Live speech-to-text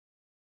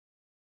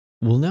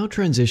We'll now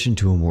transition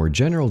to a more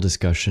general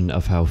discussion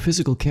of how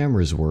physical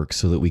cameras work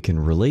so that we can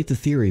relate the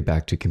theory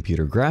back to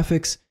computer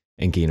graphics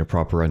and gain a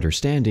proper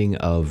understanding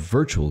of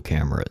virtual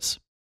cameras.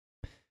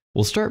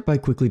 We'll start by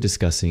quickly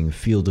discussing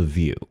field of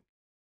view.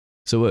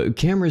 So a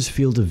camera's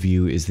field of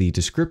view is the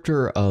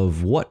descriptor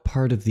of what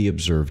part of the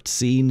observed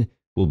scene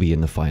will be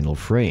in the final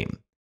frame.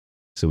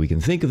 So we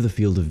can think of the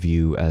field of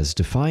view as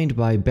defined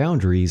by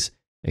boundaries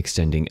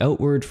extending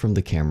outward from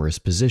the camera's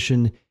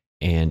position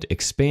and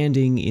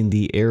expanding in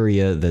the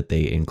area that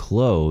they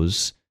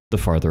enclose the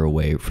farther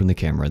away from the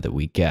camera that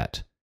we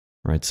get.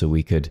 Right? So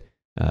we could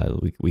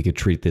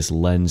treat this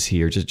lens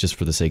here, just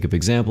for the sake of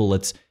example,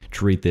 let's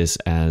treat this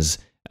as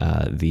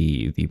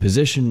the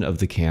position of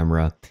the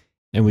camera,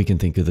 and we can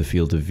think of the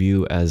field of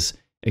view as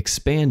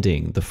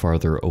expanding the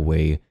farther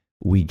away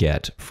we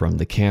get from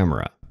the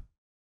camera.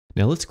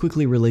 Now let's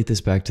quickly relate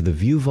this back to the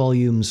view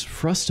volume's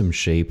frustum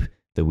shape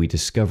that we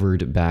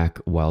discovered back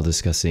while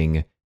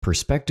discussing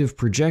perspective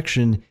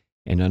projection,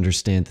 and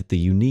understand that the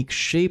unique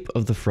shape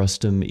of the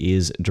frustum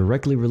is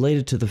directly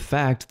related to the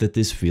fact that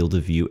this field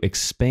of view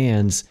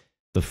expands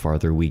the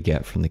farther we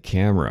get from the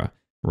camera,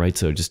 right?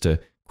 So just to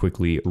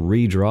quickly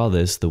redraw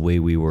this the way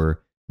we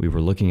were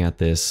looking at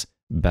this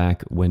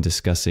back when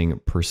discussing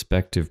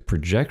perspective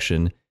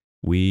projection,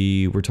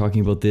 we were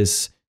talking about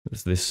this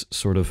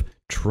sort of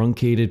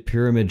truncated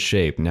pyramid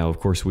shape. Now, of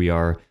course, we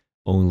are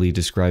only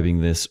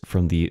describing this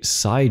from the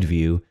side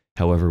view.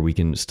 However, we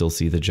can still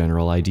see the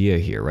general idea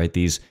here, right?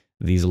 These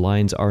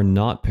lines are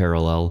not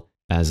parallel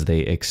as they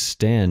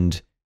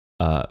extend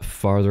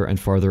farther and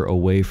farther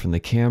away from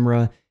the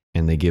camera,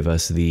 and they give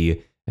us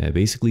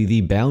basically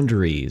the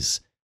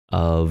boundaries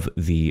of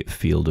the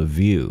field of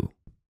view.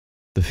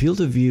 The field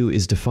of view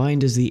is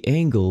defined as the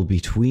angle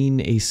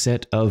between a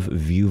set of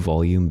view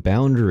volume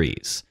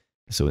boundaries.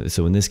 So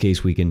in this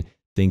case, we can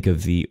think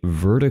of the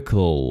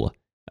vertical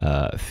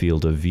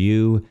field of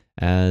view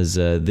as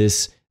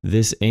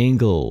this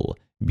angle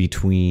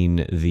between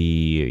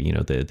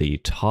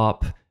the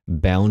top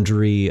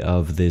boundary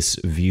of this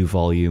view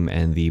volume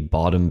and the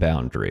bottom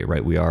boundary,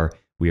 right? We are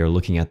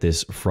looking at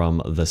this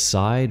from the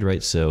side,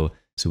 right? So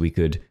we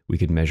could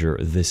measure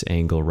this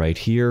angle right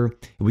here.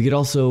 We could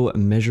also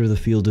measure the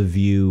field of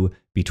view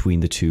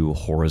between the two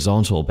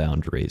horizontal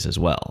boundaries as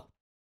well.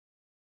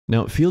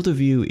 Now, field of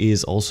view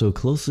is also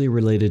closely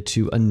related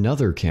to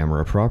another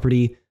camera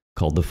property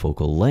called the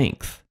focal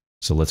length.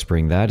 So let's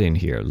bring that in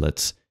here.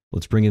 Let's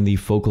bring in the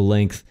focal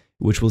length,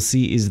 which we'll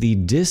see is the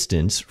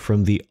distance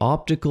from the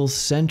optical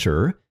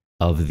center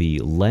of the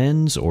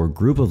lens or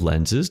group of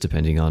lenses,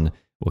 depending on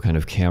what kind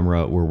of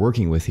camera we're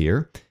working with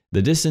here.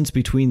 The distance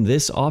between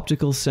this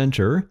optical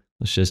center,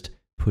 let's just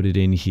put it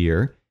in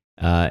here,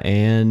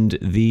 and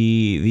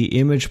the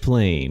image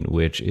plane,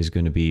 which is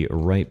going to be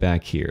right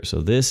back here.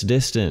 So this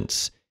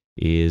distance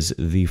is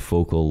the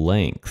focal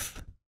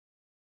length.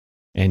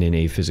 And in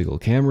a physical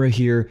camera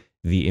here,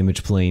 the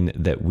image plane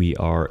that we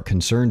are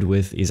concerned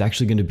with is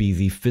actually going to be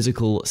the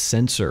physical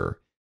sensor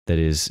that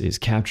is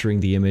capturing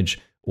the image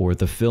or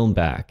the film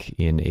back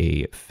in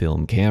a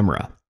film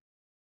camera.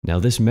 Now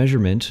this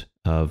measurement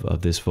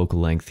of this focal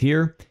length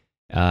here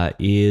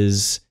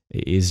is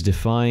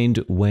defined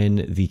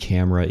when the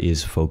camera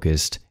is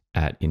focused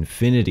at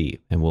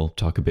infinity, and we'll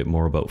talk a bit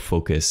more about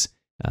focus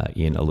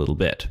in a little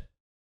bit.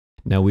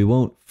 Now we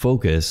won't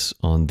focus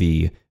on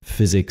the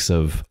physics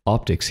of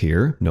optics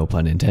here, no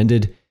pun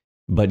intended,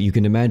 but you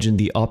can imagine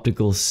the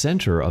optical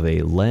center of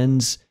a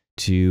lens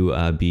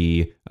to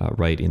be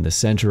right in the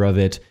center of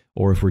it,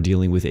 or if we're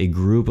dealing with a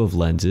group of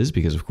lenses,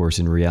 because of course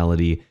in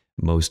reality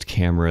most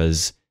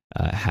cameras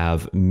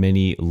have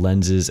many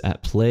lenses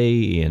at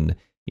play in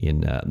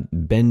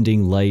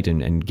bending light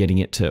and getting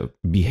it to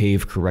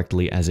behave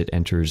correctly as it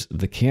enters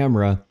the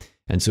camera.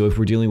 And so if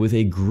we're dealing with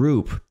a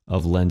group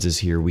of lenses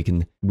here, we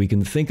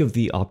can think of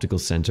the optical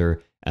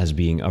center as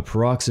being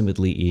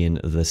approximately in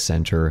the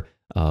center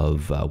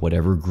of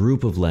whatever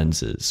group of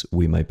lenses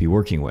we might be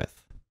working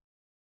with.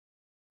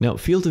 Now,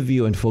 field of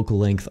view and focal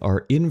length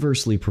are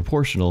inversely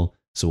proportional,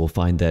 so we'll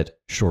find that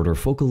shorter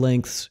focal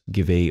lengths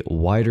give a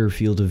wider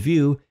field of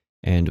view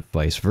and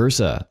vice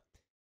versa.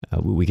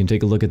 We can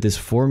take a look at this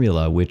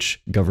formula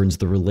which governs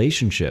the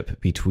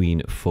relationship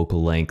between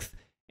focal length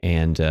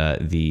and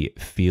the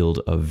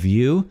field of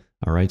view.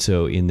 All right,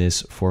 so in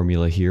this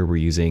formula here, we're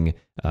using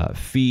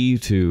phi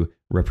to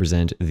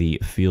represent the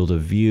field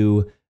of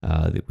view.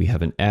 We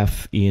have an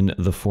f in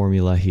the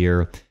formula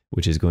here,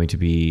 which is going to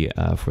be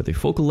for the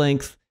focal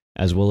length,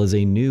 as well as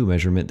a new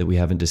measurement that we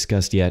haven't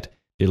discussed yet.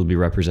 It'll be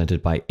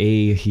represented by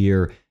a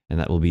here, and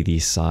that will be the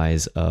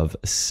size of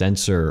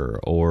sensor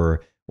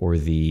or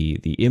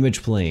the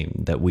image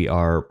plane that we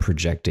are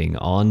projecting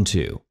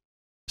onto.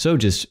 So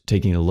just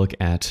taking a look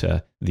at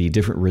the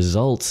different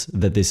results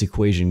that this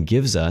equation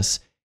gives us,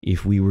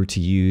 if we were to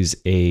use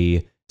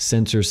a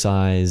sensor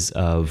size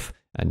of,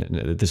 and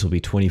this will be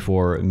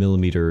 24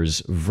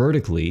 millimeters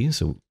vertically,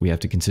 so we have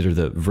to consider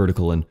the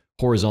vertical and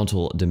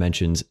horizontal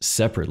dimensions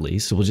separately.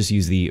 So we'll just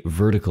use the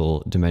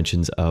vertical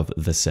dimensions of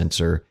the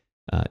sensor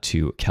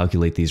to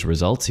calculate these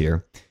results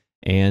here.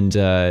 And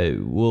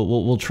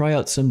we'll try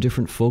out some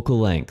different focal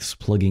lengths,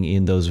 plugging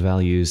in those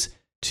values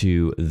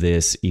to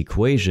this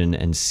equation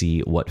and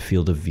see what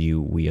field of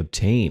view we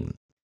obtain.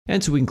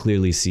 And so we can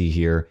clearly see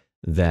here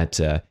that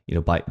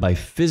by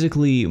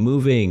physically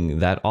moving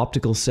that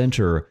optical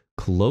center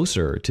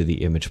closer to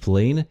the image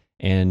plane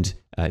and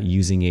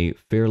using a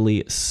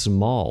fairly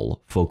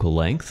small focal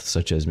length,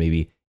 such as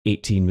maybe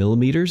 18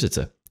 millimeters, it's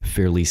a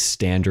fairly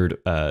standard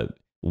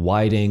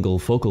wide-angle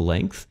focal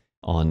length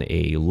on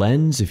a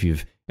lens. If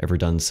you've ever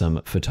done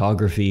some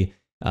photography,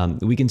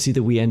 we can see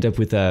that we end up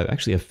with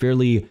actually a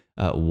fairly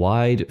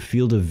wide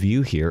field of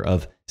view here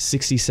of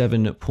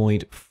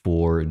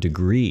 67.4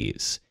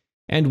 degrees.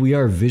 And we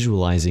are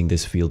visualizing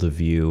this field of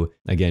view,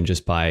 again,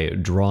 just by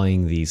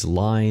drawing these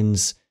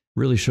lines,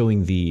 really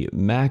showing the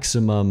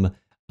maximum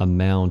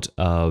amount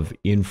of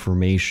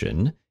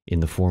information in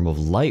the form of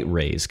light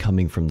rays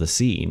coming from the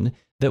scene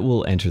that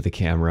will enter the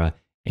camera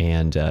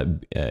and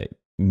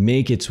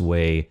make its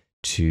way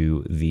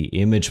to the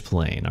image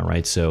plane. All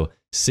right, so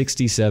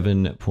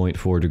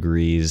 67.4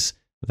 degrees,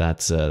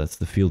 that's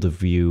the field of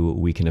view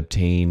we can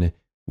obtain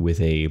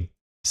with a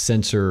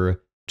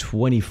sensor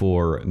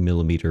 24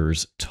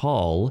 millimeters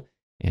tall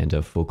and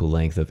a focal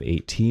length of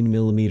 18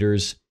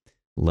 millimeters.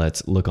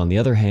 Let's look on the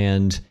other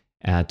hand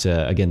at,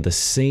 again, the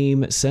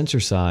same sensor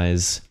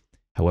size,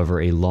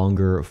 however, a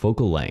longer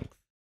focal length.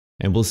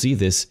 And we'll see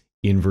this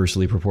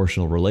inversely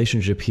proportional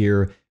relationship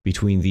here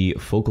between the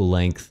focal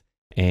length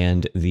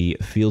and the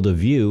field of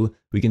view.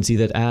 We can see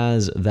that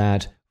as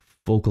that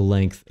focal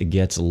length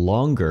gets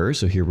longer,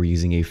 so here we're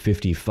using a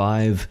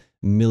 55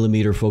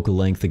 millimeter focal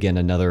length, again,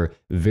 another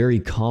very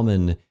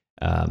common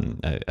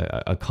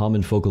a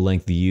common focal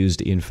length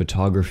used in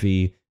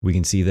photography, we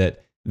can see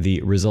that the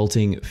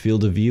resulting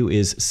field of view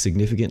is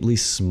significantly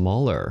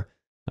smaller.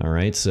 All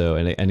right, so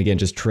and again,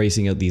 just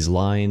tracing out these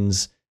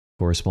lines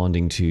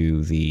corresponding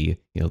to the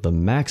the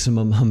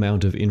maximum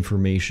amount of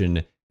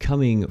information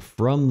coming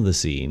from the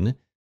scene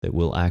that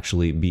we'll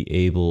actually be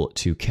able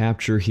to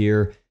capture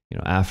here,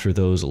 after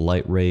those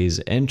light rays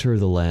enter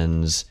the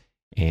lens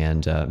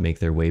and make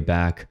their way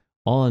back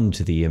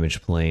onto the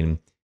image plane.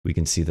 We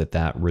can see that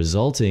that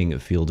resulting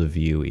field of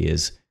view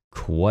is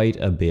quite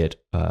a bit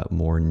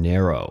more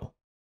narrow.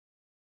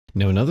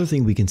 Now, another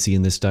thing we can see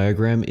in this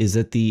diagram is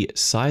that the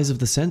size of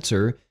the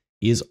sensor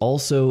is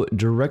also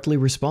directly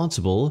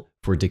responsible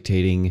for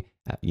dictating,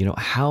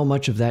 how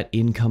much of that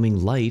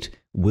incoming light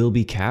will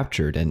be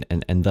captured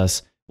and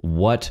thus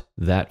what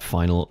that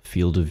final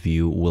field of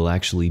view will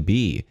actually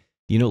be.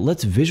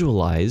 Let's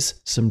visualize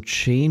some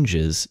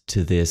changes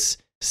to this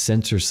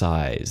sensor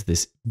size,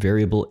 this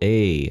variable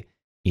A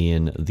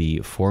in the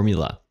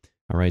formula.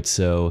 All right,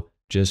 so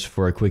just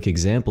for a quick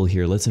example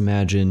here, let's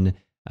imagine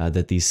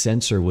that the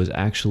sensor was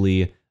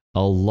actually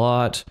a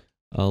lot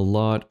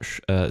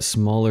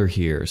smaller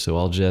here. So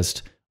I'll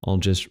just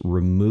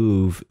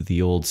remove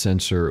the old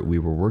sensor we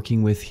were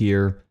working with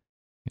here.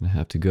 I'm gonna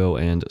have to go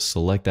and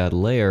select that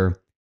layer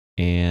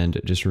and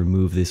just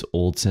remove this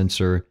old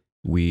sensor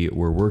we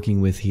were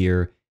working with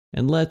here.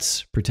 And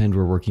let's pretend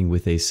we're working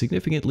with a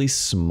significantly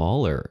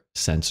smaller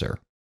sensor.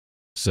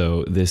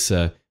 So this,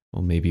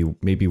 well,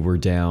 maybe we're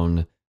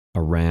down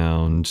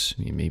around,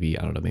 maybe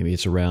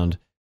it's around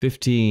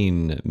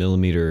 15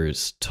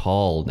 millimeters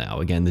tall now.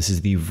 Again, this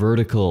is the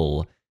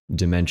vertical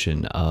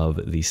dimension of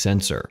the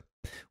sensor.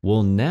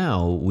 Well,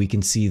 now we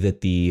can see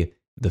that the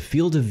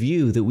field of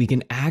view that we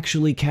can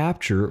actually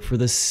capture for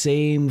the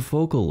same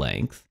focal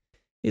length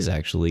is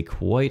actually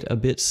quite a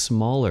bit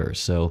smaller.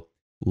 So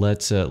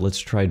let's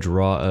try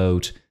draw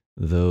out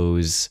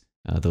those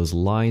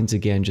lines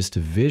again, just to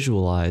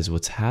visualize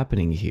what's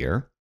happening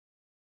here.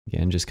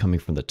 Again, just coming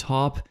from the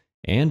top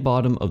and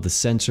bottom of the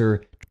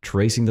sensor,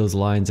 tracing those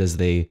lines as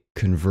they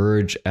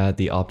converge at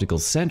the optical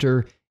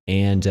center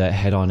and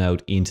head on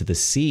out into the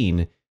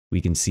scene.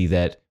 We can see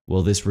that,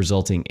 well, this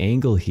resulting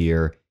angle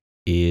here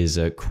is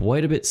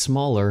quite a bit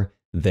smaller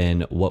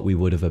than what we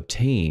would have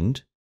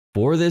obtained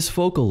for this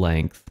focal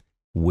length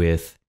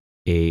with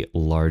a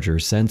larger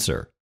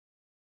sensor.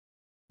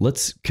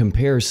 Let's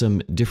compare some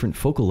different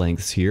focal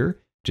lengths here,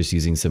 just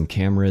using some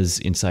cameras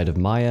inside of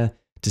Maya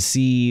to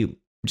see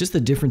just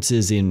the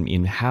differences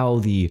in how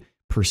the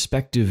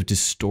perspective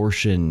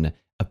distortion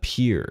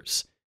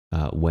appears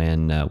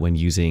when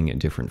using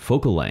different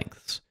focal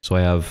lengths. So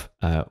I have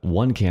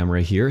one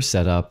camera here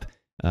set up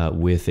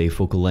with a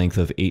focal length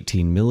of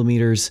 18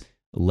 millimeters.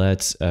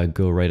 Let's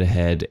go right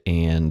ahead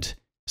and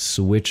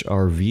switch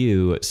our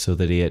view so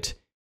that it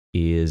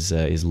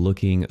is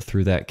looking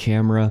through that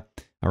camera.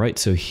 All right,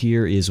 so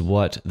here is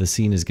what the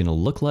scene is going to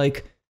look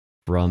like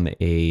from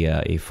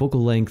a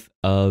focal length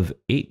of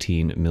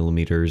 18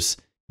 millimeters.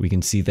 We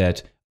can see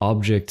that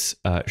objects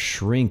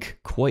shrink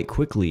quite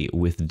quickly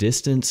with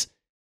distance.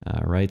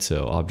 Right,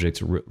 so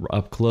objects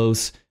up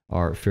close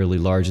are fairly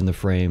large in the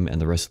frame,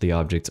 and the rest of the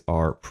objects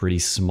are pretty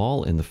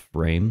small in the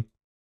frame.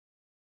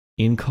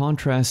 In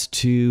contrast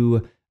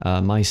to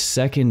my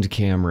second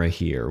camera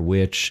here,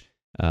 which,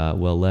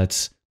 well,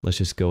 let's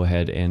just go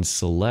ahead and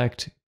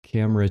select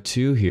camera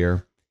 2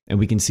 here. And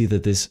we can see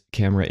that this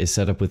camera is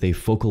set up with a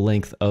focal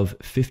length of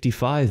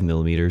 55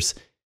 millimeters.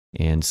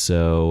 And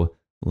so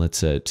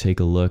let's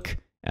take a look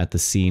at the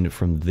scene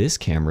from this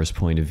camera's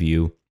point of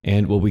view.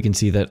 And well, we can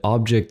see that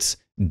objects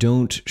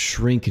don't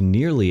shrink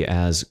nearly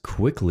as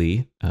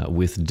quickly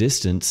with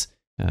distance.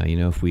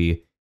 If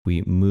we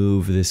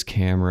move this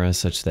camera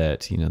such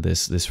that,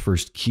 this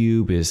first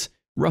cube is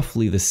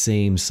roughly the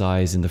same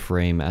size in the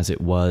frame as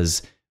it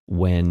was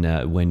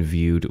when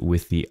viewed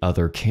with the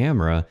other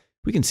camera,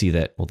 we can see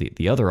that, well,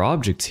 the other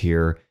objects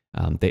here,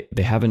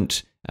 they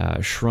haven't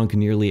shrunk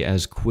nearly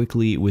as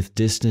quickly with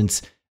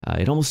distance.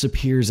 It almost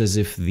appears as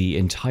if the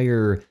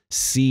entire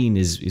scene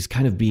is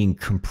kind of being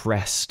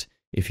compressed,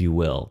 if you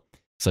will,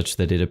 such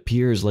that it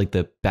appears like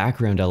the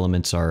background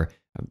elements are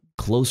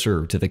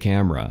closer to the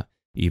camera,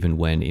 even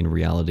when in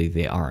reality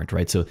they aren't,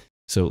 right? So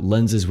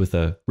lenses with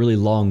a really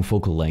long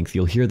focal length,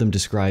 you'll hear them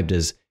described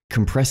as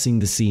compressing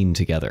the scene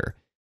together,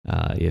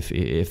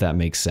 if that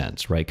makes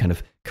sense, right? Kind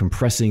of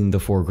compressing the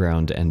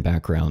foreground and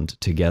background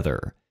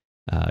together,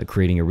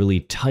 creating a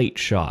really tight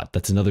shot.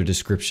 That's another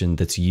description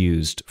that's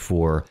used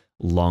for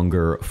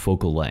longer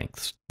focal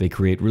lengths. They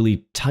create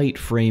really tight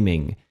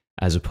framing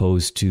as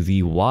opposed to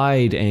the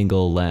wide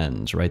angle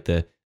lens, right?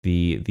 The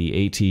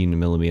 18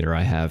 millimeter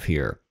I have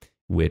here,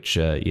 which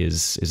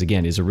is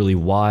a really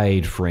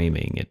wide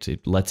framing.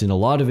 It lets in a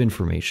lot of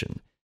information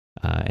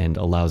and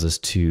allows us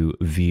to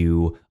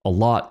view a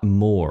lot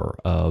more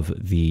of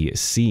the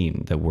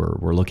scene that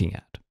we're looking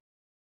at.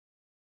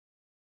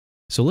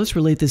 So let's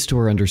relate this to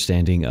our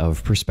understanding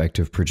of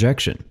perspective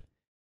projection.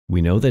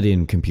 We know that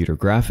in computer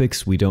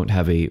graphics, we don't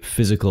have a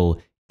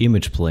physical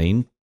image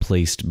plane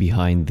placed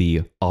behind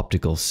the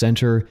optical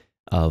center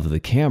of the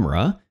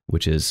camera,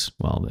 which is,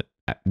 well,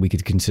 we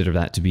could consider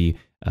that to be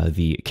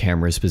the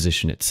camera's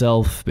position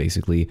itself,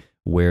 basically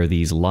where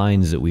these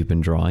lines that we've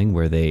been drawing,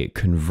 where they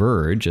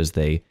converge as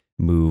they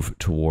move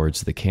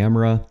towards the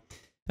camera.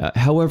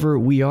 However,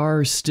 we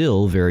are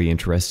still very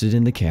interested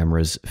in the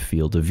camera's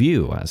field of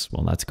view, as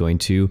well, that's going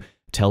to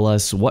tell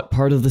us what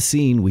part of the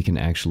scene we can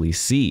actually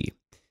see.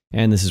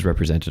 And this is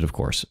represented, of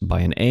course, by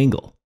an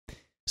angle.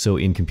 So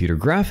in computer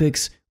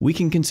graphics, we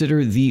can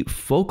consider the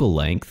focal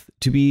length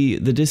to be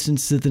the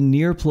distance to the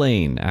near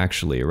plane,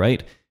 actually,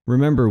 right?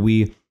 Remember,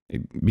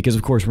 because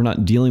of course we're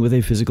not dealing with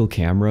a physical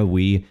camera,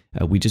 we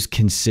just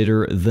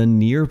consider the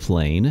near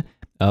plane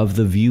of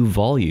the view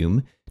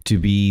volume to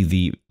be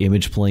the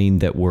image plane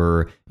that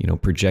we're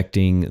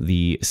projecting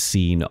the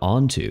scene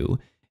onto,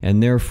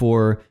 and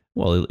therefore,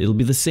 well, it'll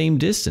be the same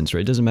distance,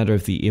 right? It doesn't matter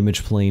if the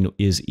image plane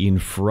is in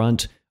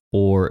front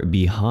or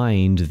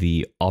behind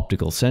the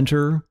optical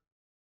center,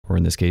 or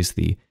in this case,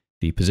 the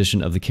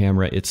position of the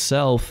camera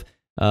itself.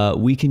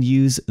 We can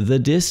use the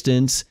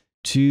distance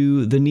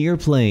to the near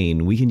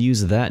plane. We can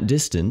use that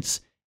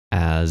distance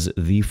as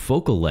the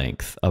focal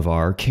length of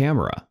our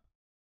camera.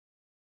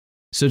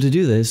 So to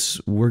do this,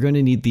 we're going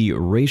to need the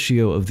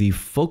ratio of the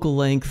focal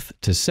length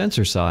to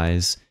sensor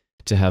size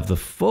to have the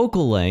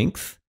focal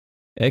length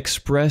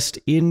expressed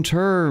in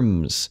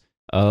terms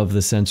of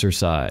the sensor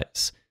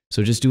size.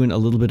 So just doing a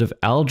little bit of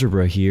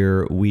algebra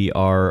here, we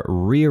are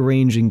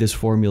rearranging this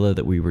formula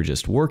that we were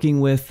just working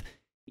with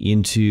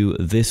into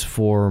this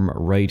form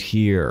right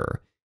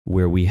here,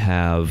 where we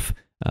have,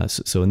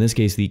 so in this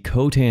case, the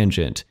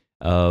cotangent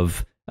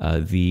of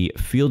the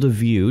field of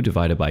view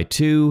divided by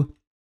 2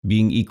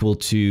 being equal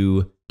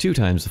to 2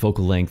 times the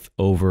focal length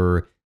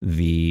over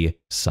the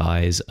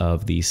size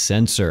of the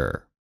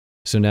sensor.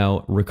 So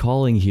now,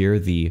 recalling here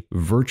the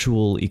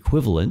virtual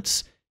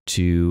equivalents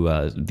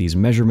to these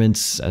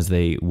measurements as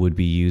they would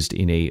be used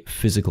in a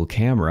physical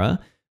camera,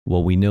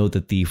 well, we know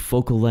that the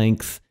focal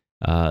length,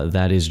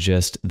 that is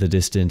just the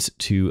distance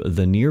to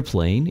the near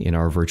plane in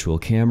our virtual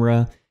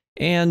camera.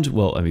 And,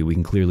 well, I mean, we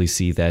can clearly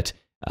see that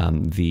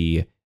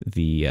this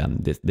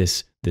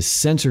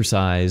sensor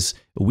size,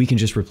 we can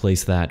just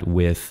replace that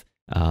with,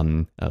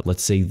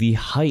 let's say, the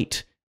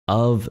height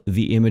of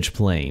the image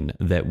plane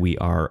that we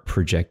are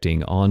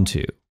projecting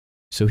onto.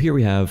 So here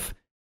we have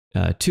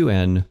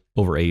 2n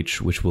over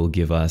h, which will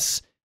give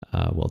us,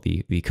 well,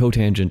 the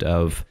cotangent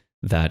of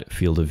that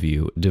field of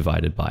view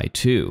divided by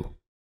 2.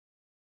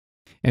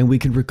 And we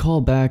can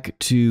recall back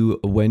to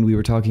when we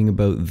were talking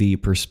about the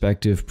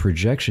perspective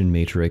projection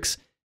matrix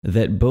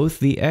that both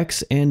the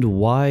x and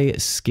y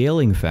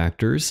scaling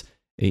factors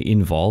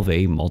involve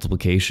a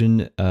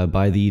multiplication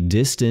by the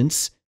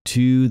distance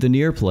to the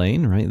near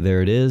plane, right?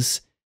 There it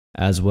is,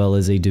 as well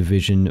as a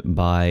division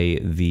by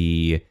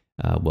the,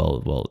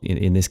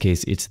 in this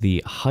case, it's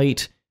the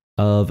height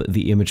of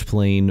the image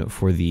plane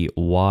for the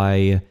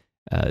y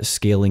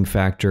scaling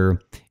factor,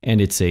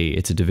 and it's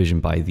a division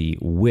by the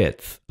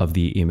width of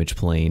the image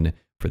plane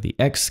for the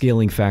x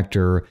scaling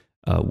factor.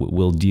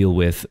 We'll deal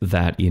with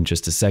that in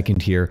just a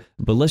second here,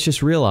 but let's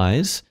just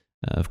realize,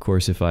 of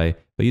course, if I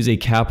use a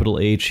capital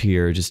H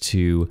here just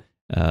to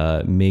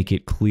make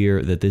it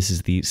clear that this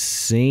is the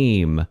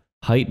same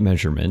height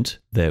measurement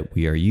that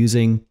we are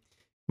using,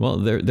 well,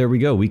 there we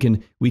go. We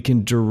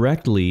can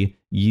directly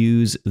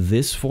use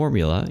this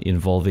formula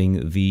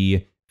involving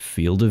the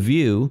field of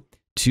view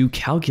to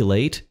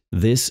calculate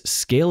this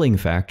scaling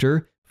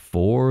factor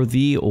for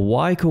the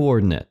y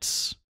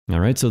coordinates. All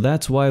right, so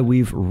that's why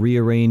we've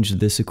rearranged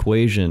this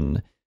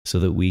equation so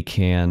that we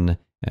can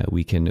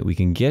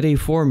get a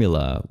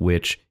formula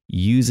which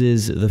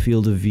uses the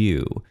field of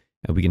view,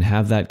 and we can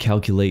have that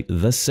calculate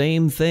the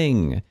same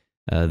thing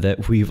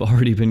that we've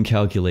already been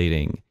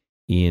calculating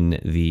in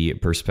the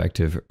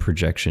perspective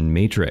projection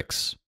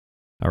matrix.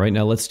 All right,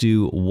 now let's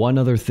do one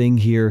other thing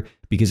here,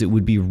 because it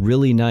would be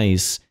really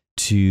nice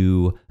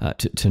to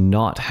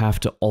not have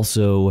to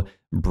also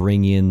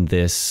bring in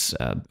this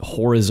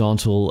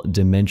horizontal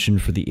dimension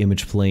for the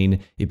image plane.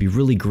 It'd be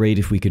really great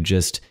if we could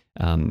just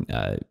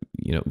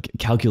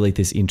calculate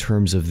this in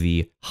terms of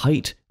the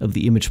height of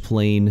the image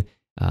plane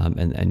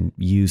and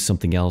use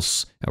something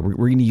else. We're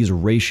going to use a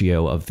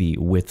ratio of the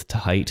width to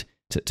height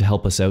to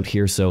help us out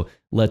here. So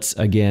let's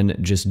again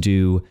just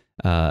do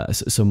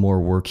some more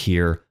work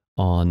here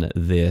on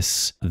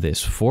this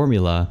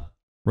formula,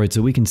 right?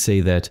 So we can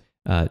say that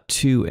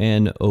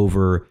 2n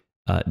over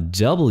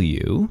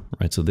w,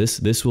 right? So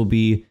this will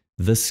be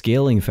the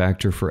scaling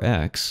factor for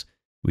x.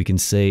 We can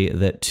say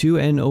that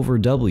 2n over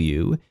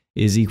w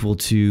is equal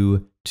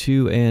to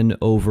 2n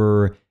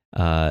over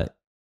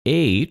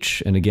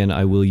h, and again,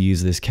 I will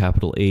use this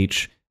capital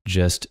H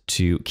just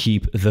to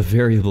keep the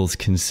variables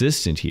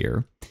consistent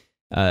here.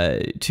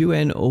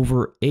 2n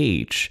over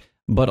h,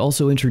 but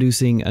also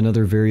introducing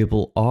another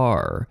variable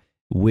r,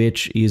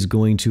 which is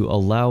going to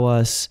allow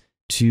us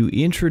to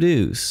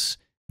introduce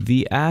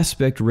the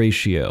aspect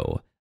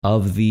ratio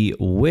of the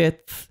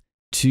width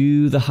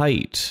to the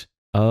height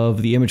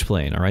of the image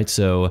plane. All right,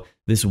 so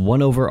this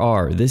 1 over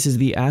r, this is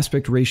the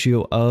aspect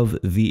ratio of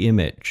the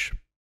image.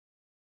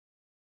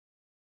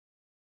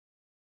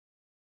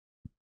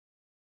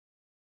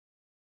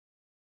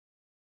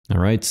 All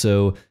right,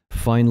 so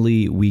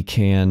finally we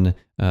can,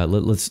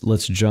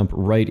 let's jump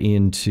right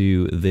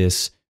into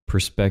this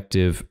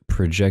perspective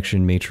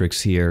projection matrix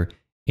here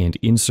and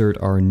insert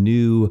our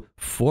new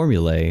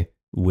formulae,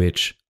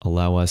 which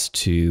allow us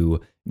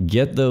to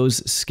get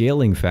those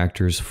scaling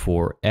factors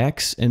for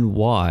x and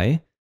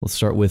y. Let's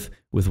start with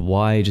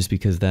y, just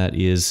because that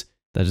is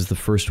the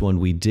first one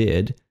we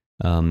did.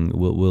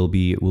 We'll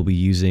be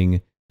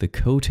using the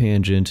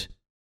cotangent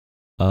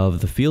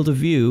of the field of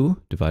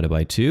view divided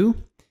by 2.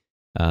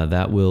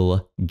 That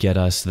will get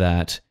us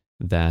that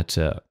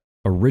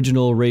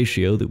original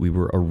ratio that we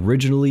were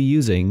originally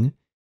using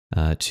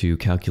to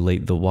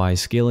calculate the y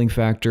scaling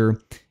factor,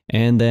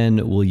 and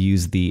then we'll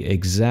use the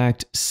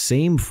exact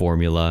same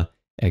formula,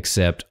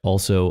 except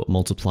also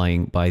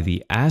multiplying by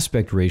the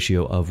aspect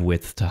ratio of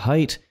width to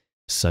height,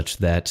 such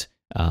that,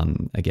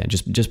 again,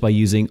 just by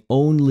using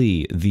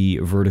only the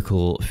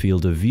vertical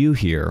field of view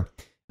here,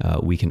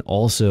 we can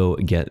also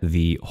get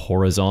the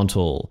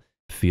horizontal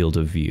field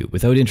of view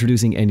without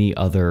introducing any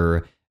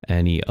other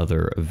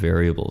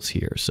variables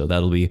here. So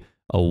that'll be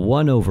a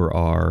 1 over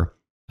r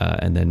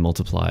and then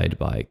multiplied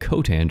by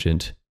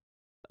cotangent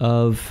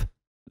of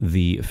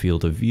the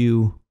field of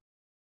view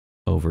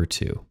over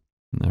 2.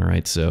 All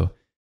right, so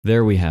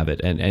there we have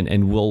it,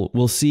 and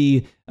we'll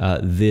see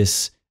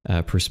this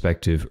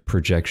perspective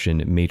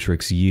projection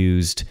matrix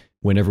used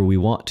whenever we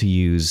want to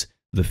use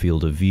the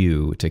field of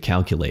view to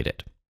calculate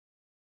it.